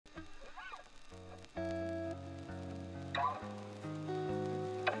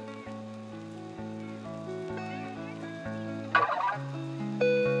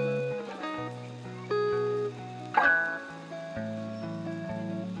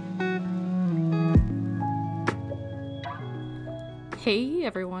Hey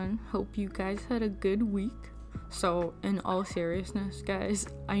everyone, hope you guys had a good week. So in all seriousness guys,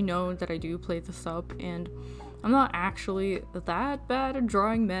 I know that I do play this up and I'm not actually that bad at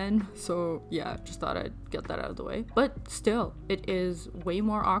drawing men, so yeah, just thought I'd get that out of the way. But still, it is way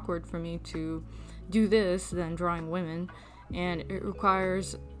more awkward for me to do this than drawing women, and it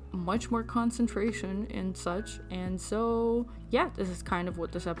requires much more concentration and such, and so yeah, this is kind of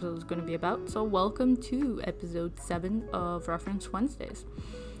what this episode is going to be about. So welcome to episode 7 of Reference Wednesdays.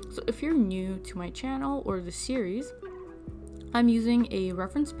 So if you're new to my channel or the series, I'm using a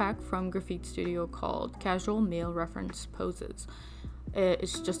reference pack from Graffiti Studio called Casual Male Reference Poses.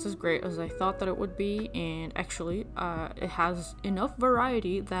 It's just as great as I thought that it would be, and actually it has enough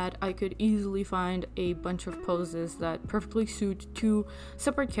variety that I could easily find a bunch of poses that perfectly suit two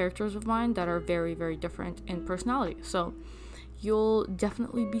separate characters of mine that are very, very different in personality. So you'll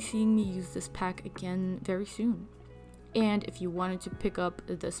definitely be seeing me use this pack again very soon. And if you wanted to pick up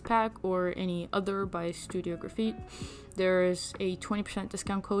this pack or any other by Studio Graffiti, there is a 20%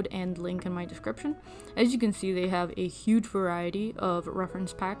 discount code and link in my description. As you can see, they have a huge variety of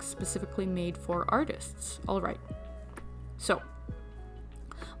reference packs specifically made for artists. Alright, so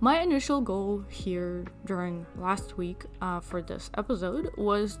my initial goal here during last week for this episode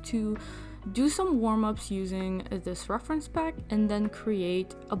was to do some warm-ups using this reference pack and then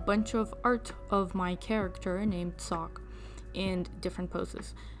create a bunch of art of my character named Sock in different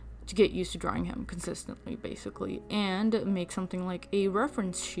poses to get used to drawing him consistently, basically, and make something like a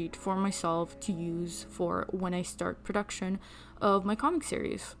reference sheet for myself to use for when I start production of my comic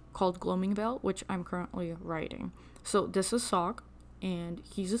series called Gloaming Veil, which I'm currently writing. So this is Sock, and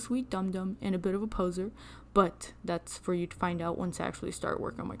he's a sweet dum-dum and a bit of a poser, but that's for you to find out once I actually start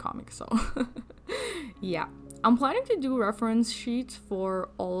working on my comic. So yeah, I'm planning to do reference sheets for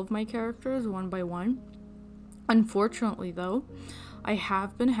all of my characters one by one. Unfortunately though, I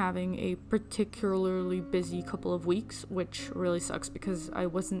have been having a particularly busy couple of weeks, which really sucks because I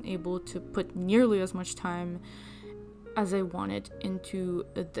wasn't able to put nearly as much time as I wanted into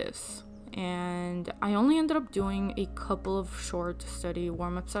this. And I only ended up doing a couple of short study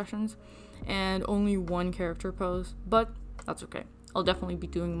warm-up sessions and only one character pose, but that's okay. I'll definitely be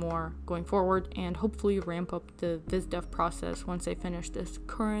doing more going forward and hopefully ramp up the VizDev process once I finish this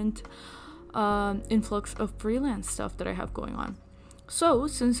current influx of freelance stuff that I have going on. So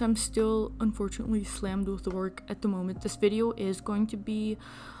since I'm still unfortunately slammed with work at the moment, this video is going to be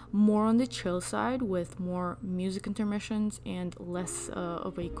more on the chill side with more music intermissions and less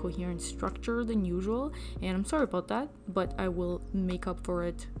of a coherent structure than usual, and I'm sorry about that, but I will make up for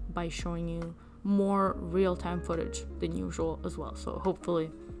it by showing you more real-time footage than usual as well. So hopefully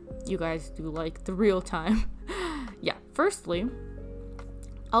you guys do like the real-time. Yeah, firstly,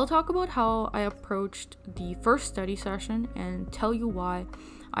 I'll talk about how I approached the first study session and tell you why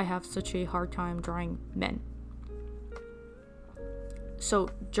I have such a hard time drawing men. So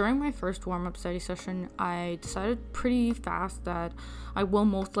during my first warm-up study session, I decided pretty fast that I will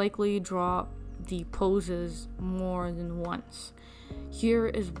most likely draw the poses more than once. Here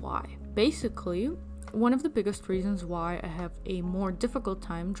is why. Basically, one of the biggest reasons why I have a more difficult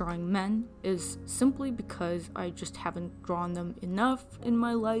time drawing men is simply because I just haven't drawn them enough in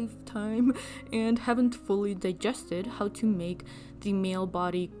my lifetime and haven't fully digested how to make the male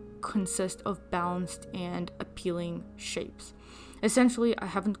body consist of balanced and appealing shapes. Essentially, I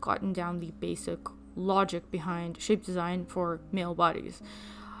haven't gotten down the basic logic behind shape design for male bodies.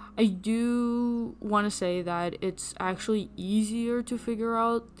 I do want to say that it's actually easier to figure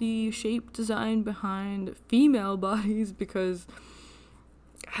out the shape design behind female bodies because,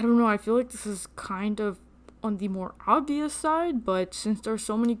 I don't know, I feel like this is kind of on the more obvious side, but since there's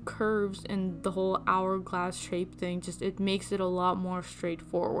so many curves in the whole hourglass shape thing, just it makes it a lot more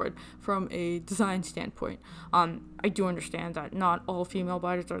straightforward from a design standpoint. I do understand that not all female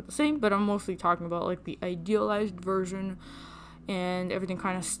bodies are the same, but I'm mostly talking about like the idealized version, and everything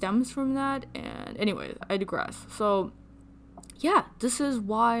kind of stems from that. And anyways, I digress. So yeah, this is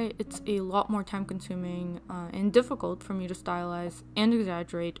why it's a lot more time consuming and difficult for me to stylize and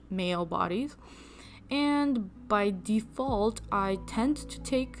exaggerate male bodies. And by default, I tend to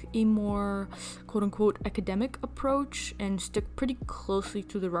take a more quote-unquote academic approach and stick pretty closely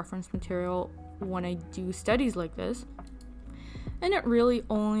to the reference material when I do studies like this. And it really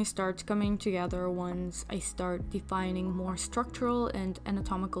only starts coming together once I start defining more structural and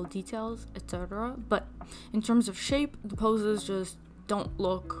anatomical details, etc. But in terms of shape, the poses just don't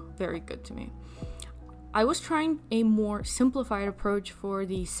look very good to me. I was trying a more simplified approach for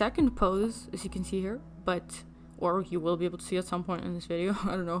the second pose, as you can see here, or you will be able to see at some point in this video.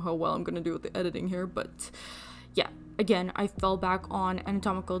 I don't know how well I'm gonna do with the editing here, but yeah, again, I fell back on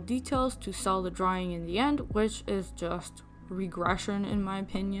anatomical details to sell the drawing in the end, which is just regression in my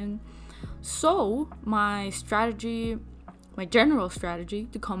opinion. So my general strategy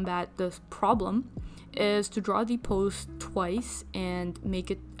to combat this problem is to draw the pose twice and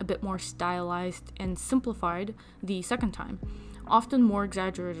make it a bit more stylized and simplified the second time. Often more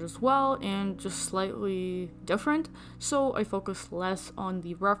exaggerated as well and just slightly different, so I focus less on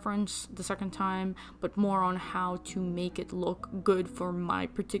the reference the second time but more on how to make it look good for my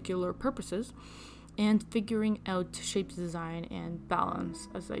particular purposes and figuring out shape design and balance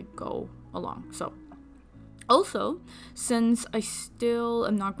as I go along. So also, since I still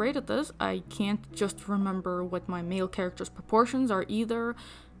am not great at this, I can't just remember what my male character's proportions are either,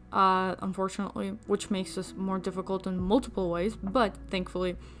 unfortunately, which makes this more difficult in multiple ways, but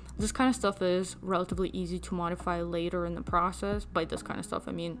thankfully this kind of stuff is relatively easy to modify later in the process. By this kind of stuff,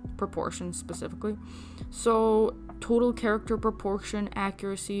 I mean proportions specifically. So total character proportion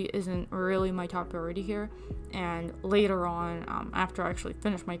accuracy isn't really my top priority here, and later on, after I actually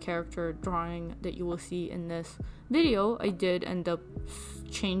finish my character drawing that you will see in this video, I did end up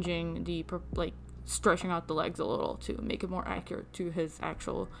changing the stretching out the legs a little to make it more accurate to his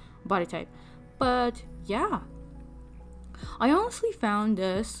actual body type. But yeah, I honestly found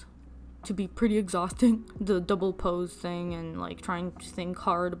this to be pretty exhausting, the double pose thing and like trying to think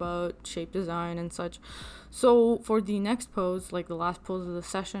hard about shape design and such. So for the next pose, like the last pose of the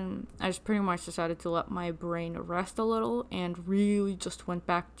session, I just pretty much decided to let my brain rest a little and really just went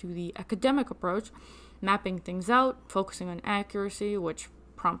back to the academic approach, mapping things out, focusing on accuracy, which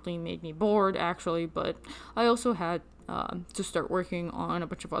promptly made me bored actually, but I also had to start working on a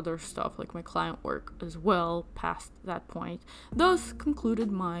bunch of other stuff like my client work as well past that point. Thus concluded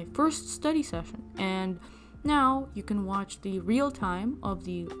my first study session, and now you can watch the real time of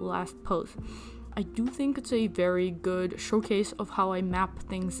the last pose. I do think it's a very good showcase of how I map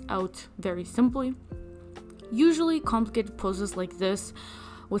things out very simply. Usually complicated poses like this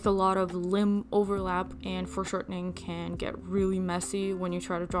with a lot of limb overlap and foreshortening can get really messy when you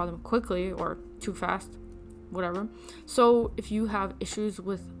try to draw them quickly or too fast, whatever. So if you have issues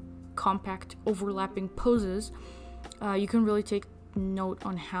with compact overlapping poses, you can really take note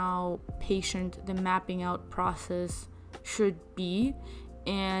on how patient the mapping out process should be,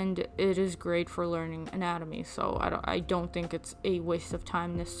 and it is great for learning anatomy. So I don't think it's a waste of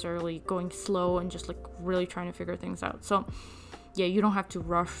time necessarily going slow and just like really trying to figure things out. So yeah, you don't have to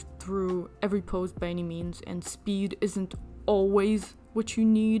rush through every pose by any means, and speed isn't always what you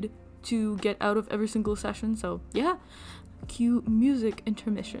need to get out of every single session. So yeah, cue music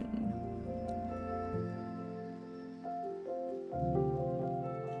intermission.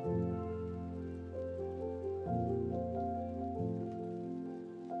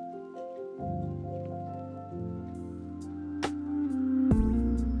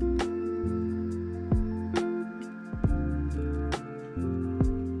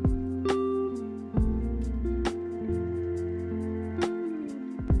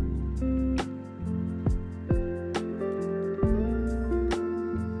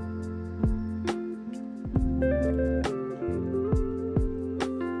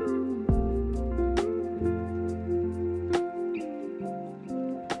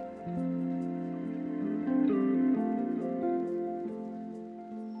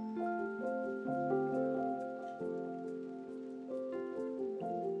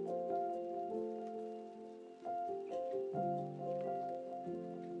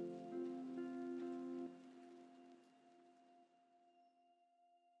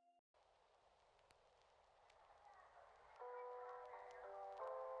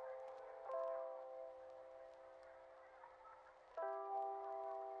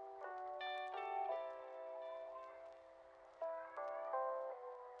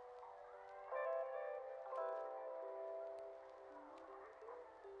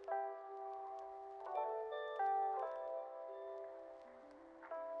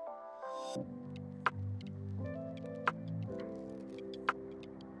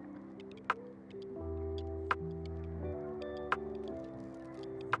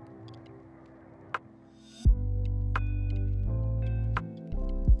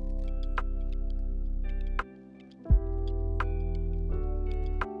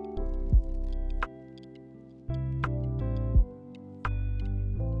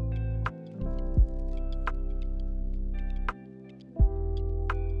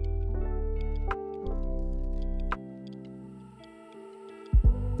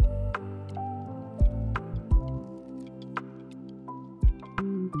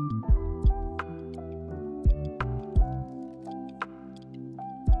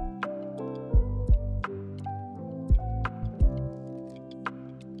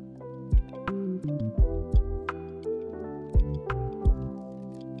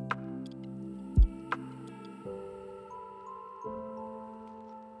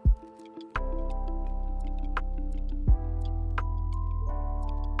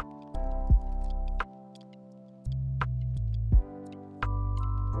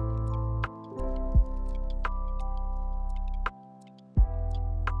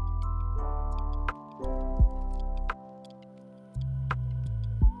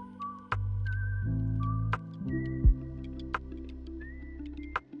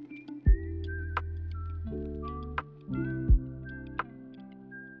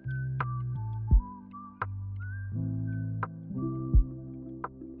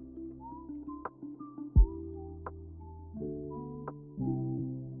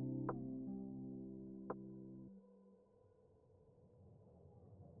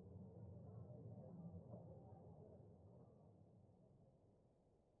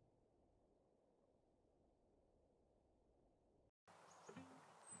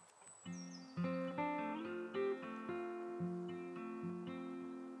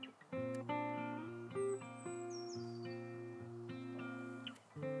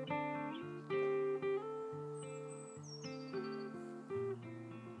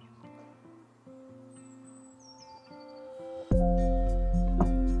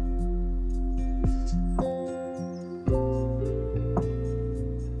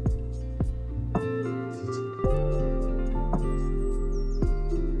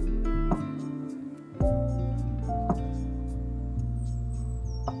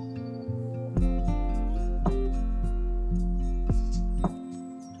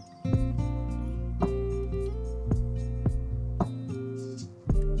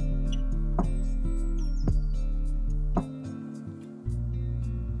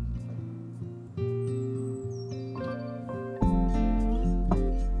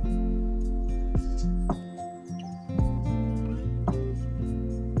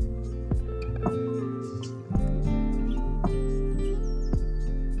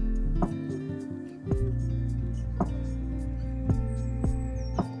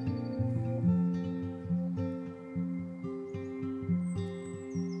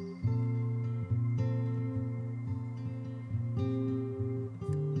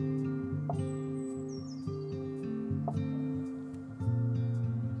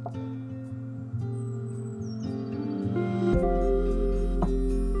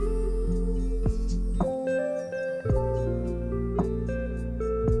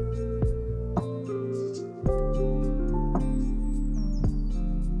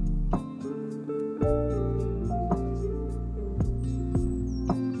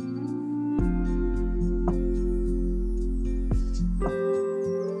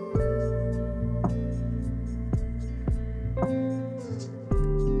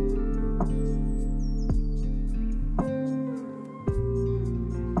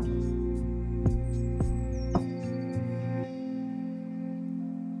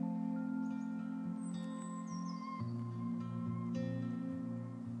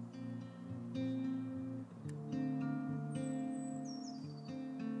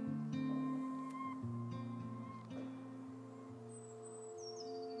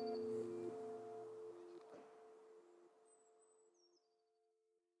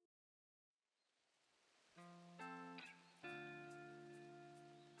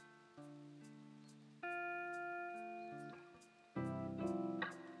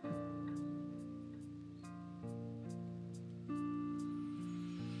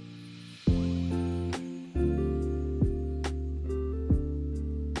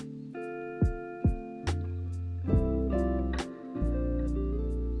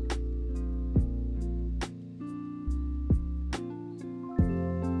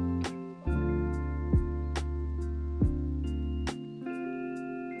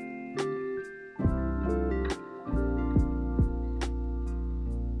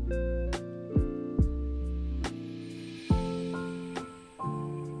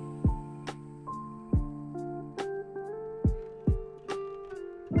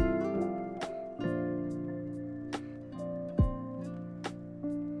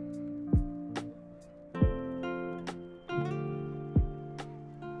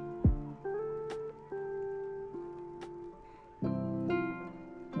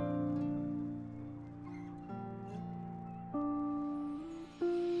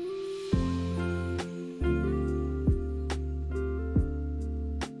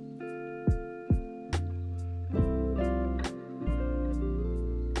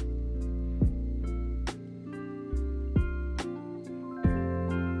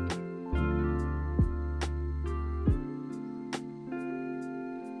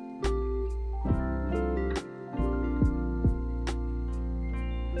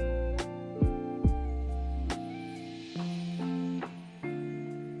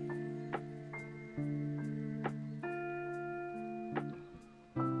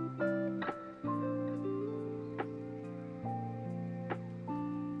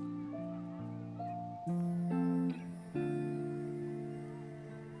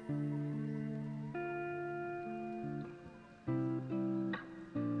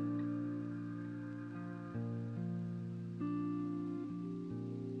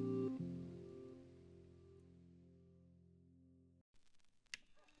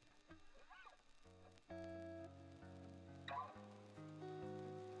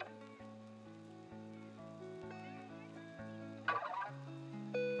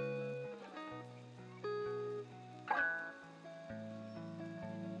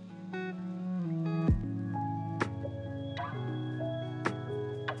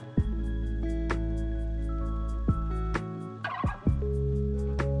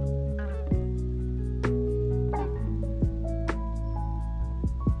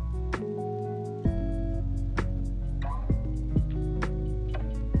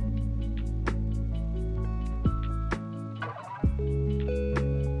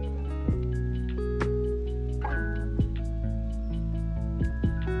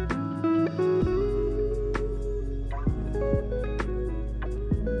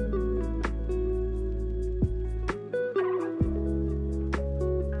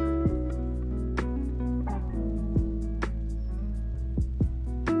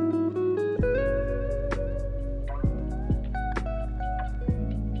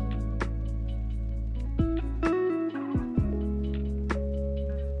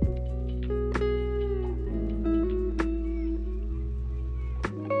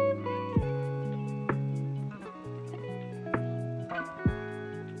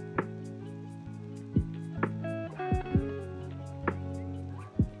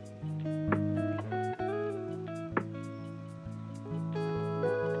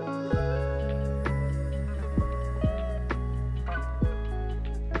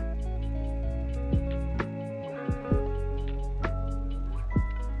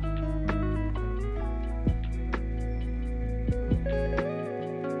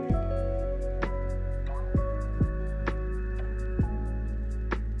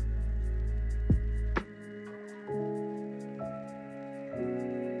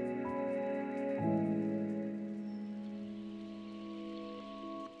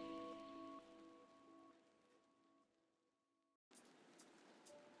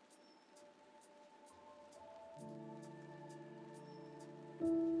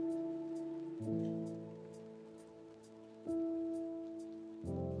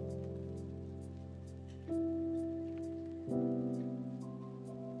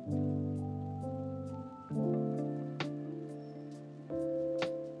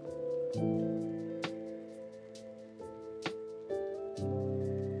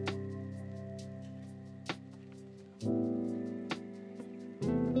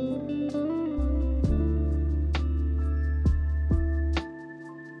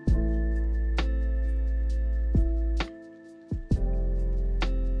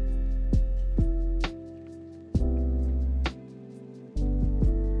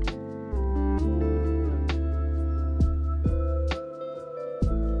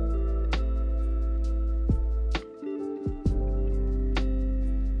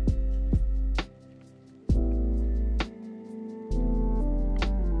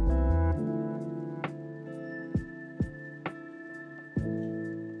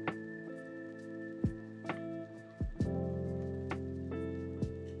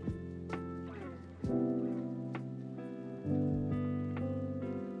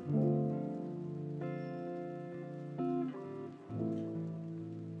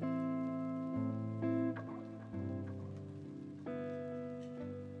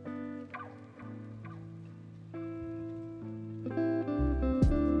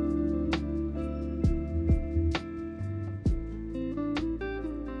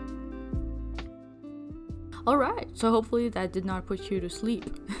 Alright, so hopefully that did not put you to sleep.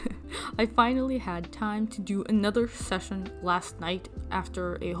 I finally had time to do another session last night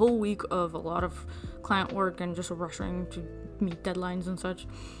after a whole week of a lot of client work and just rushing to meet deadlines and such.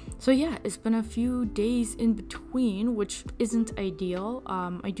 So yeah, it's been a few days in between, which isn't ideal.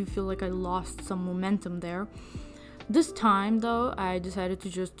 I do feel like I lost some momentum there. This time though, I decided to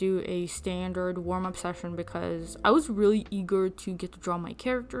just do a standard warm-up session because I was really eager to get to draw my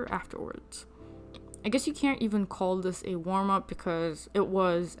character afterwards. I guess you can't even call this a warm-up because it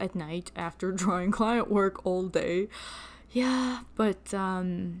was at night after drawing client work all day. Yeah, but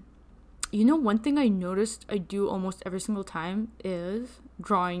you know, one thing I noticed I do almost every single time is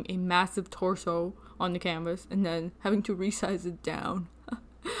drawing a massive torso on the canvas and then having to resize it down.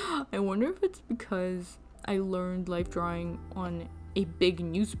 I wonder if it's because I learned life drawing on a big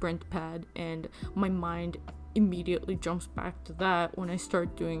newsprint pad and my mind immediately jumps back to that when I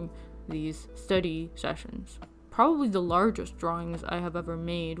start doing these study sessions. Probably the largest drawings I have ever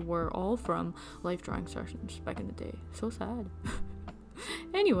made were all from life drawing sessions back in the day. So sad.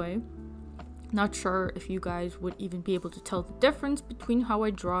 Anyway, not sure if you guys would even be able to tell the difference between how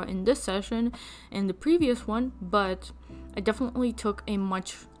I draw in this session and the previous one, but I definitely took a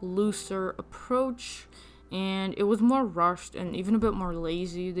much looser approach and it was more rushed and even a bit more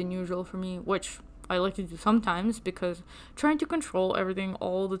lazy than usual for me, which I like to do sometimes because trying to control everything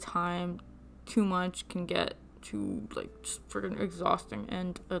all the time too much can get too just freaking exhausting,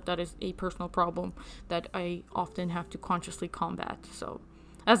 and that is a personal problem that I often have to consciously combat. So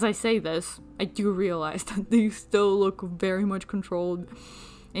as I say this, I do realize that these still look very much controlled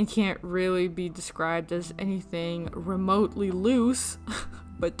and can't really be described as anything remotely loose.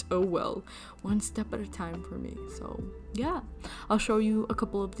 But oh well, one step at a time for me. So yeah, I'll show you a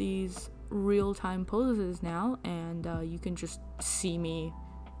couple of these real-time poses now, and you can just see me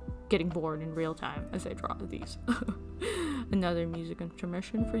getting bored in real time as I draw these. Another music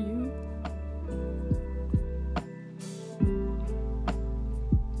intermission for you.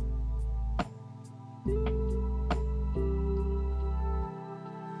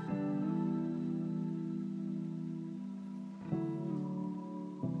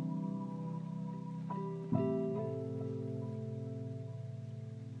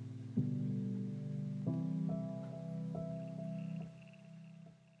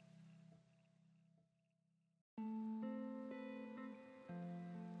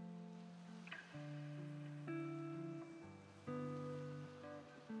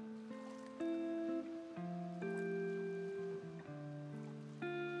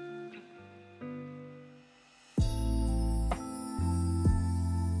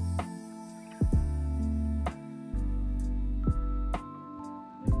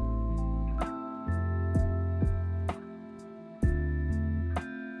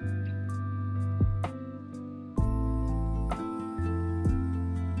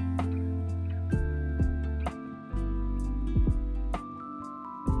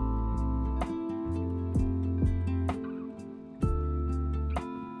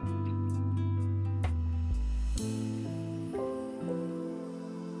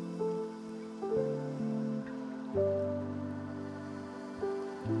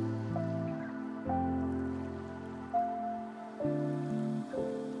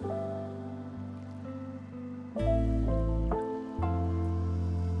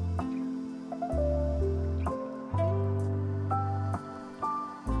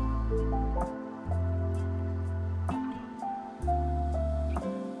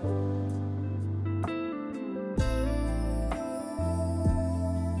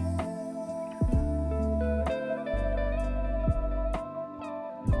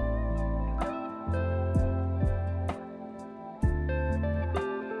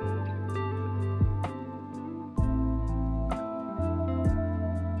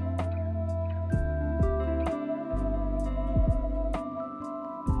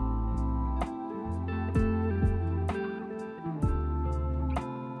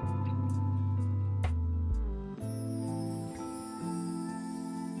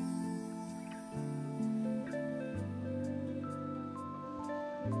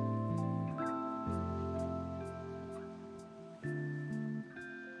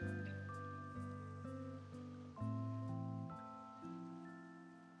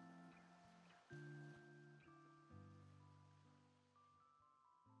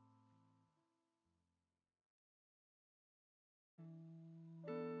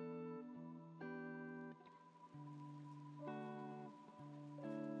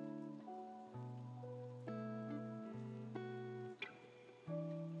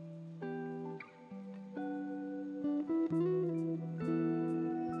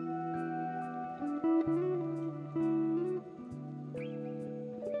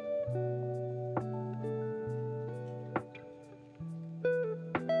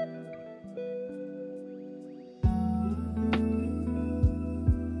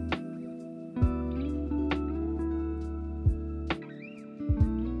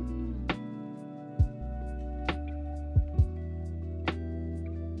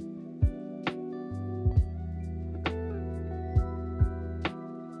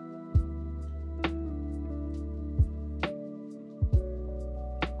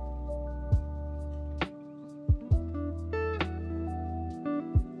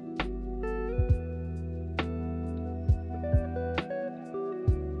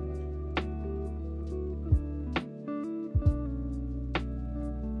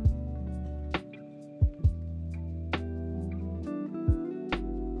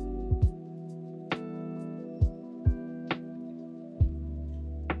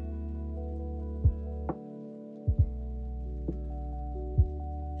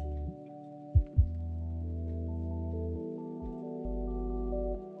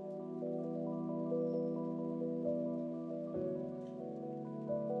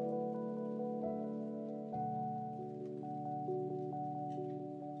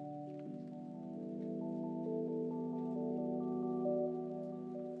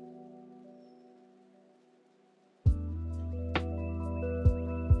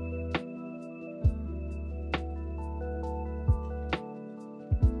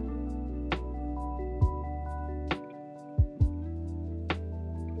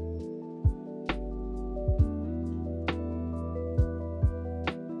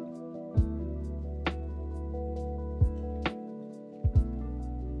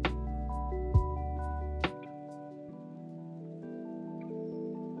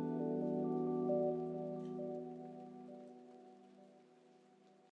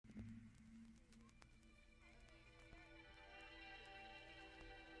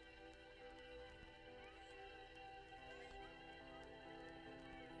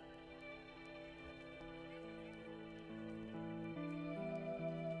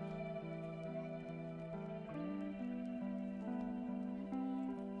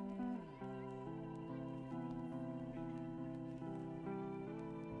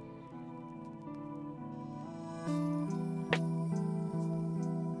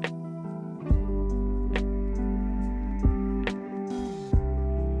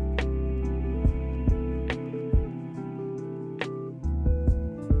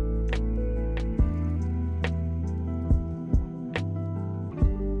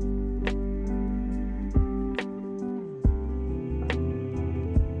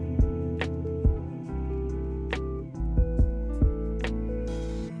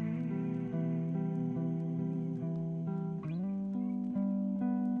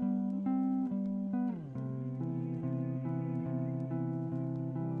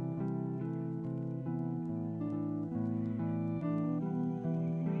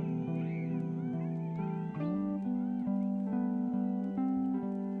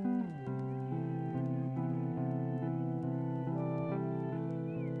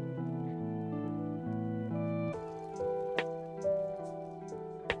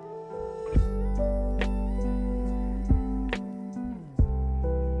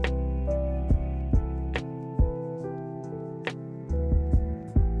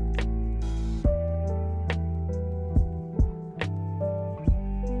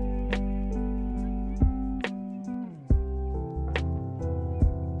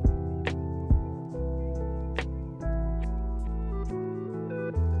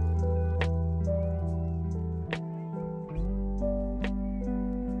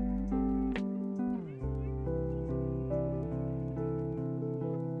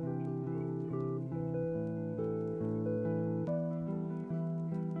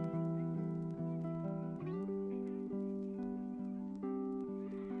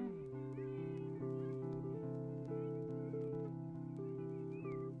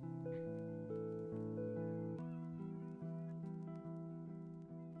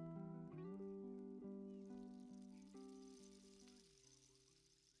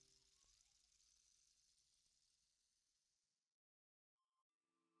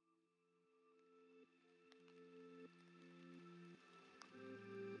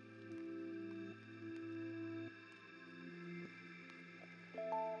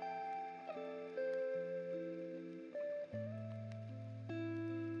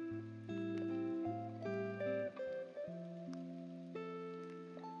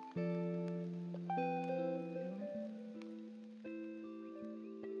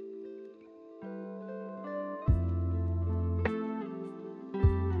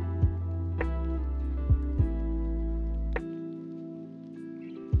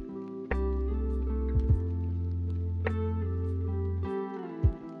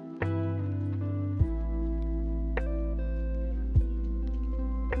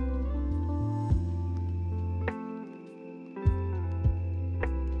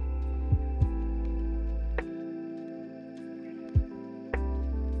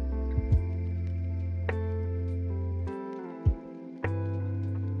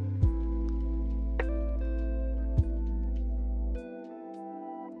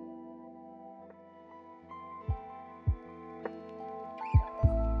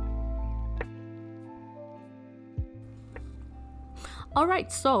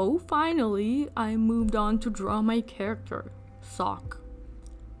 Alright, so finally I moved on to draw my character, Sock.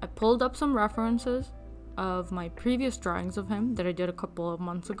 I pulled up some references of my previous drawings of him that I did a couple of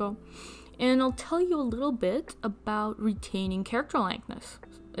months ago, and I'll tell you a little bit about retaining character likeness.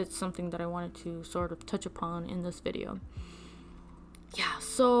 It's something that I wanted to sort of touch upon in this video. Yeah,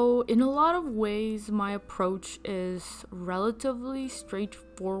 so in a lot of ways, my approach is relatively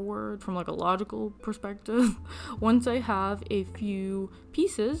straightforward from like a logical perspective. Once I have a few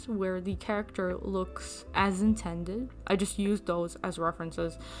pieces where the character looks as intended, I just use those as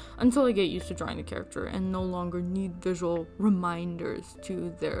references until I get used to drawing the character and no longer need visual reminders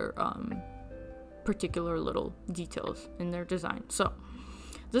to their particular little details in their design. So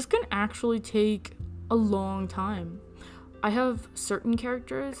this can actually take a long time. I have certain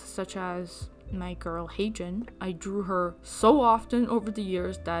characters, such as my girl Heijin. I drew her so often over the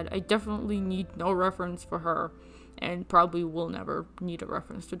years that I definitely need no reference for her and probably will never need a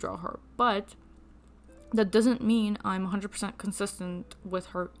reference to draw her. But that doesn't mean I'm 100% consistent with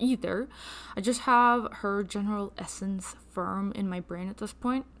her either. I just have her general essence firm in my brain at this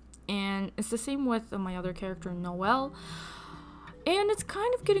point. And it's the same with my other character, Noelle. And it's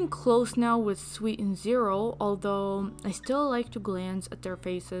kind of getting close now with Sweet and Zero, although I still like to glance at their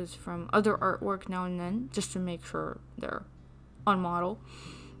faces from other artwork now and then, just to make sure they're on model.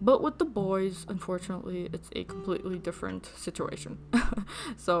 But with the boys, unfortunately, it's a completely different situation.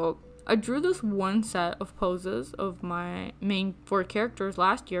 So I drew this one set of poses of my main 4 characters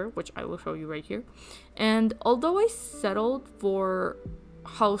last year, which I will show you right here. And although I settled for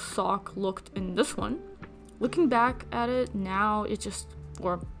how Sock looked in this one, looking back at it now, it just,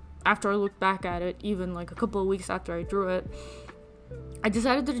 or after I looked back at it, even like a couple of weeks after I drew it, I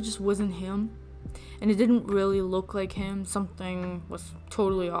decided that it just wasn't him, and it didn't really look like him. Something was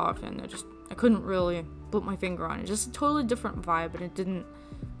totally off, and I couldn't really put my finger on it. Just a totally different vibe, and it didn't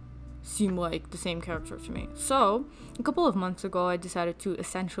seem like the same character to me. So a couple of months ago, I decided to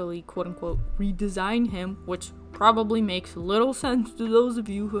essentially, quote-unquote, redesign him, which probably makes little sense to those of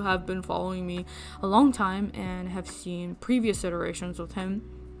you who have been following me a long time and have seen previous iterations with him.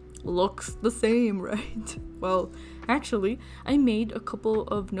 Looks the same, right? Well, actually, I made a couple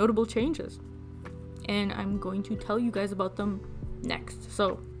of notable changes, and I'm going to tell you guys about them next.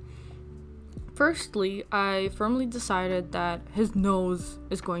 So firstly, I firmly decided that his nose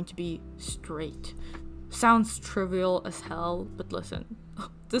is going to be straight. Sounds trivial as hell, but listen,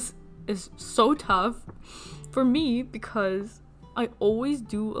 this is so tough for me because I always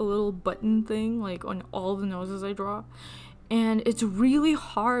do a little button thing like on all the noses I draw, and it's really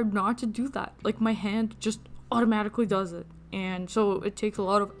hard not to do that. Like my hand just automatically does it, and so it takes a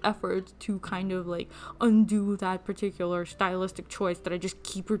lot of effort to kind of like undo that particular stylistic choice that I just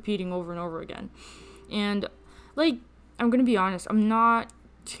keep repeating over and over again. And like, I'm gonna be honest, I'm not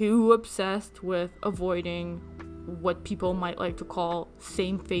too obsessed with avoiding what people might like to call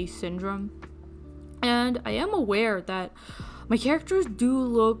same face syndrome. And I am aware that my characters do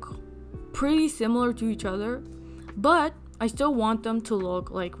look pretty similar to each other, but I still want them to look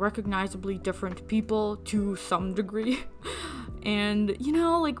like recognizably different people to some degree. And you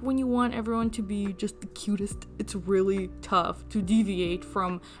know, like when you want everyone to be just the cutest, it's really tough to deviate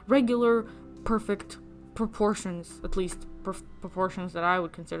from regular perfect proportions, at least proportions that I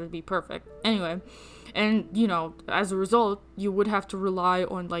would consider to be perfect. Anyway, and you know, as a result, you would have to rely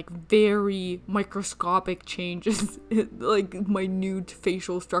on like very microscopic changes, like minute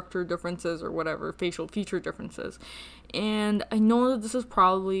facial structure differences or whatever, facial feature differences. And I know that this is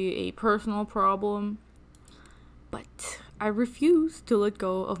probably a personal problem, but I refuse to let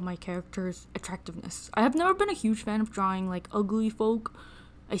go of my character's attractiveness. I have never been a huge fan of drawing like ugly folk.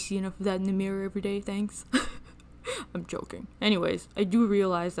 I see enough of that in the mirror every day, thanks. I'm joking. Anyways, I do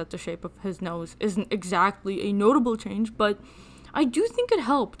realize that the shape of his nose isn't exactly a notable change, but I do think it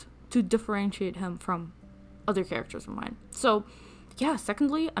helped to differentiate him from other characters of mine. So yeah,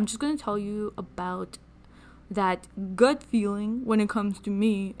 secondly, I'm just going to tell you about that gut feeling when it comes to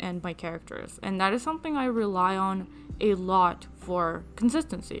me and my characters, and that is something I rely on a lot for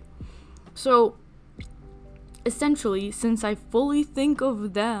consistency. So essentially, since I fully think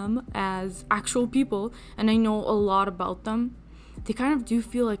of them as actual people and I know a lot about them, they kind of do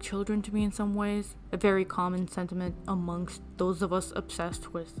feel like children to me in some ways, a very common sentiment amongst those of us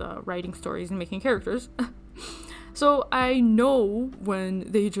obsessed with writing stories and making characters. So I know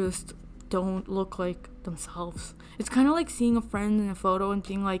when they just don't look like themselves. It's kind of like seeing a friend in a photo and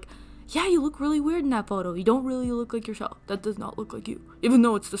being like, yeah, you look really weird in that photo. You don't really look like yourself. That does not look like you. Even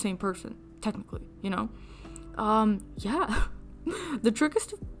though it's the same person, technically, you know? Yeah. The trick is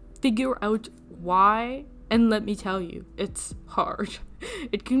to figure out why And let me tell you, it's hard.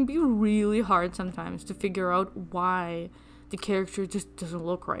 It can be really hard sometimes to figure out why the character just doesn't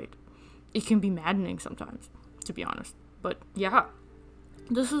look right. It can be maddening sometimes, to be honest. But yeah,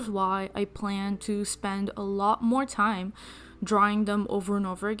 this is why I plan to spend a lot more time drawing them over and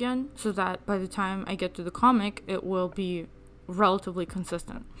over again, so that by the time I get to the comic, it will be relatively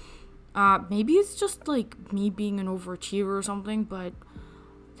consistent. Maybe it's just like me being an overachiever or something, but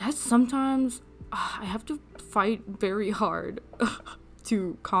that's sometimes I have to fight very hard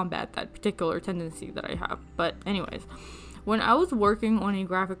to combat that particular tendency that I have. But anyways, when I was working on a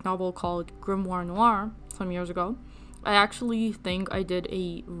graphic novel called Grimoire Noir some years ago, I actually think I did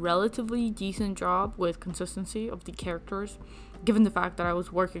a relatively decent job with consistency of the characters, given the fact that I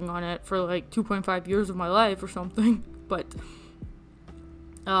was working on it for like 2.5 years of my life or something. But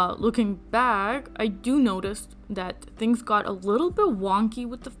looking back, I do notice that things got a little bit wonky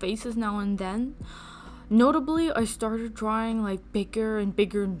with the faces now and then. Notably, I started drawing like bigger and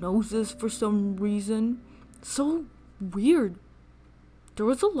bigger noses for some reason. So weird. There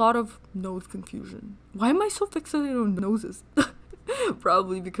was a lot of nose confusion. Why am I so fixated on noses?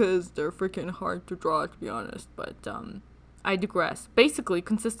 Probably because they're freaking hard to draw, to be honest. But I digress. Basically,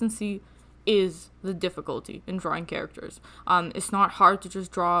 consistency is the difficulty in drawing characters. It's not hard to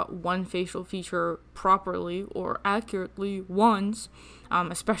just draw one facial feature properly or accurately once,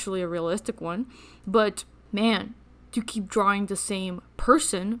 especially a realistic one. But man, to keep drawing the same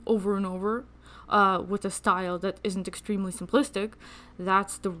person over and over with a style that isn't extremely simplistic,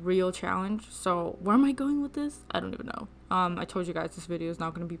 that's the real challenge. So where am I going with this? I don't even know. I told you guys this video is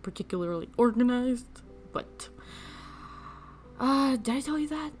not going to be particularly organized, but did I tell you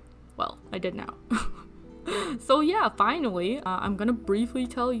that? Well, I did now. So yeah, finally, I'm gonna briefly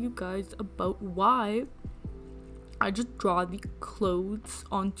tell you guys about why I just draw the clothes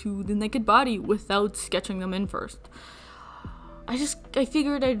onto the naked body without sketching them in first. I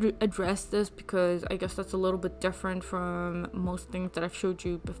figured I'd address this because I guess that's a little bit different from most things that I've showed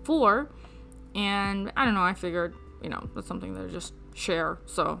you before. And I don't know, I figured, you know, that's something that I just share.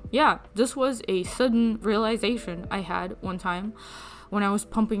 So yeah, this was a sudden realization I had one time when I was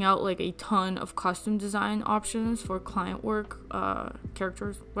pumping out like a ton of custom design options for client work,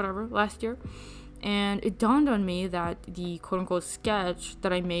 characters, whatever, last year. And it dawned on me that the quote-unquote sketch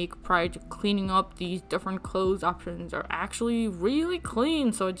that I make prior to cleaning up these different clothes options are actually really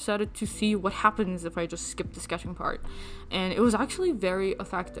clean. So I decided to see what happens if I just skip the sketching part. And it was actually very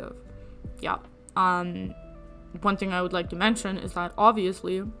effective. Yeah. One thing I would like to mention is that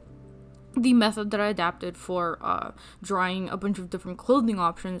obviously the method that I adapted for drawing a bunch of different clothing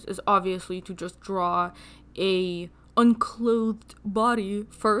options is obviously to just draw a unclothed body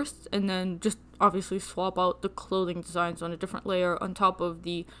first and then just obviously swap out the clothing designs on a different layer on top of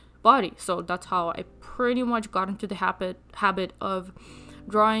the body. So that's how I pretty much got into the habit of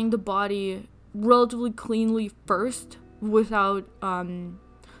drawing the body relatively cleanly first without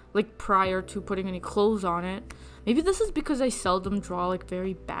like prior to putting any clothes on it. Maybe this is because I seldom draw like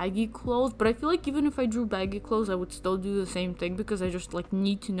very baggy clothes, but I feel like even if I drew baggy clothes, I would still do the same thing because I just like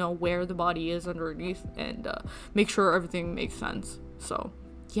need to know where the body is underneath and make sure everything makes sense. So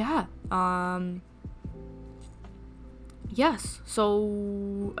yeah, yes,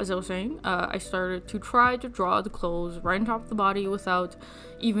 so as I was saying, I started to try to draw the clothes right on top of the body without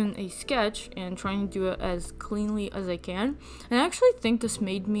even a sketch and trying to do it as cleanly as I can. And I actually think this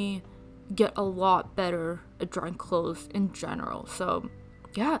made me get a lot better at drawing clothes in general. So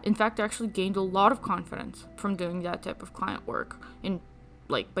yeah, in fact, I actually gained a lot of confidence from doing that type of client work in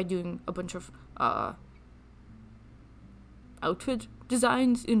like by doing a bunch of outfit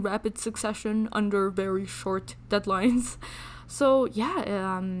designs in rapid succession under very short deadlines. So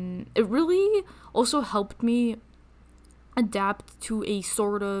yeah, it really also helped me adapt to a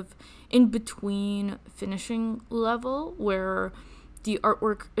sort of in-between finishing level where the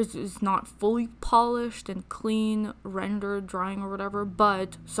artwork is not fully polished and clean, rendered, drawing or whatever,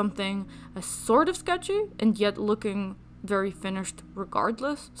 but something sort of sketchy and yet looking very finished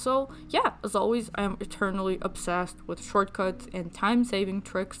regardless. So yeah, as always, I am eternally obsessed with shortcuts and time-saving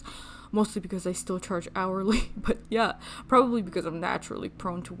tricks, mostly because I still charge hourly, but yeah, probably because I'm naturally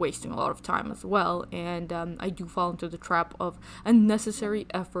prone to wasting a lot of time as well, and I do fall into the trap of unnecessary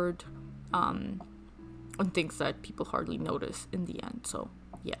effort on things that people hardly notice in the end. So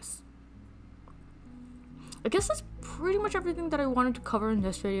yes, I guess that's pretty much everything that I wanted to cover in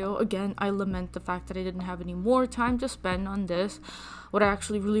this video. Again, I lament the fact that I didn't have any more time to spend on this. What I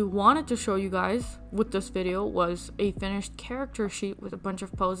actually really wanted to show you guys with this video was a finished character sheet with a bunch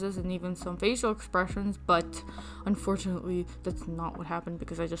of poses and even some facial expressions, but unfortunately that's not what happened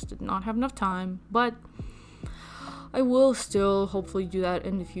because I just did not have enough time. But I will still hopefully do that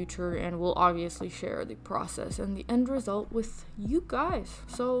in the future, and will obviously share the process and the end result with you guys.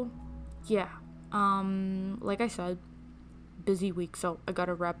 So yeah, like I said, busy week, so I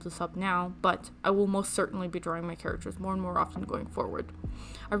gotta wrap this up now, but I will most certainly be drawing my characters more and more often going forward.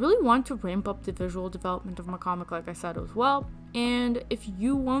 I really want to ramp up the visual development of my comic, like I said, as well. And if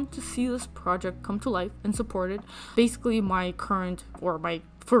you want to see this project come to life and support it, basically my current, or my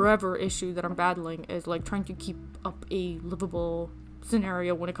forever issue that I'm battling is like trying to keep up a livable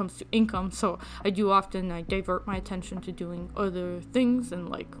scenario when it comes to income. So I do often divert my attention to doing other things and,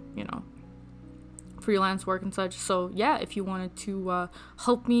 like, you know, freelance work and such. So yeah, if you wanted to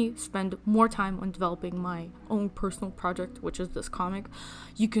help me spend more time on developing my own personal project, which is this comic,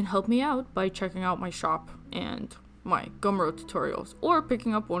 you can help me out by checking out my shop and my Gumroad tutorials, or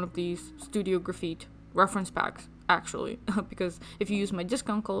picking up one of these Studio Graffiti reference packs, actually, because if you use my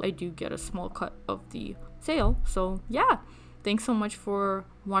discount code, I do get a small cut of the sale. So yeah, thanks so much for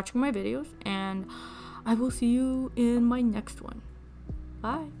watching my videos, and I will see you in my next one.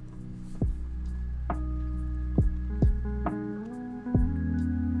 Bye.